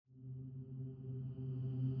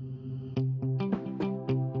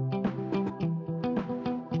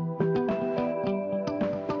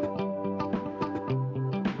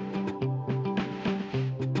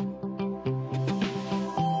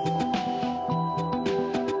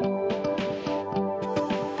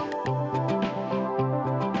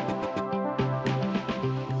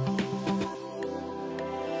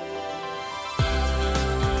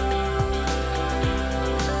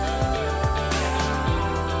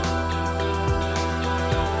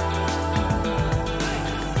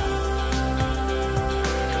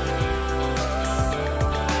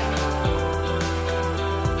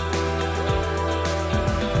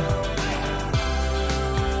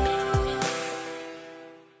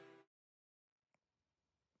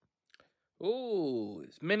Ooh,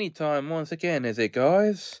 it's mini time once again, is it,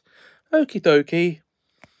 guys? Okie dokie.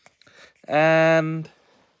 And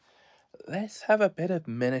let's have a bit of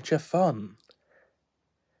miniature fun.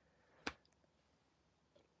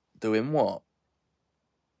 Doing what?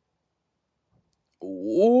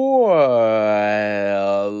 Well,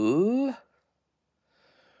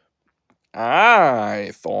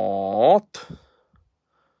 I thought...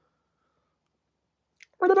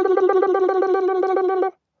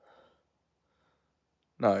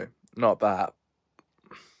 No, not that.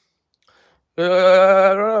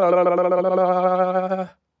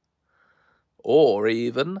 Or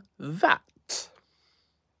even that.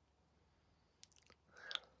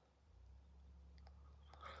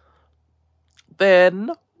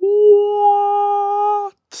 Then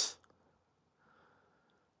what?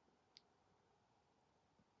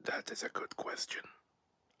 That is a good question.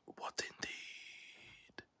 What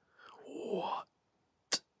indeed? What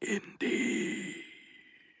indeed?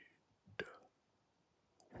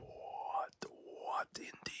 What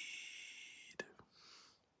indeed?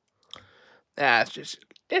 Let's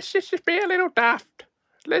just be a little daft.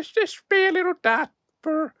 Let's just be a little daft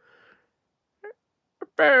for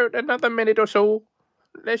about another minute or so.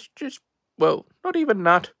 Let's just, well, not even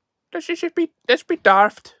that. Let's be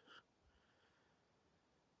daft.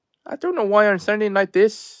 I don't know why I'm sounding like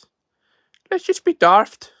this. Let's just be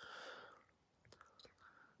daft.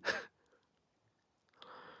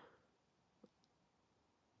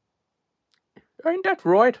 Ain't that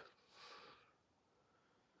right?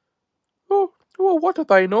 Oh, well, what do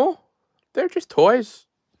they know? They're just toys.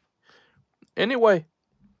 Anyway,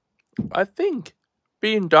 I think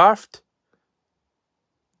being daft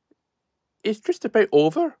is just about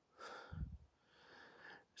over.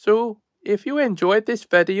 So, if you enjoyed this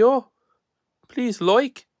video, please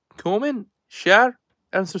like, comment, share,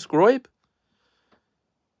 and subscribe.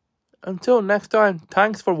 Until next time,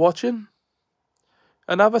 thanks for watching,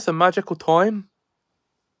 and have us a magical time.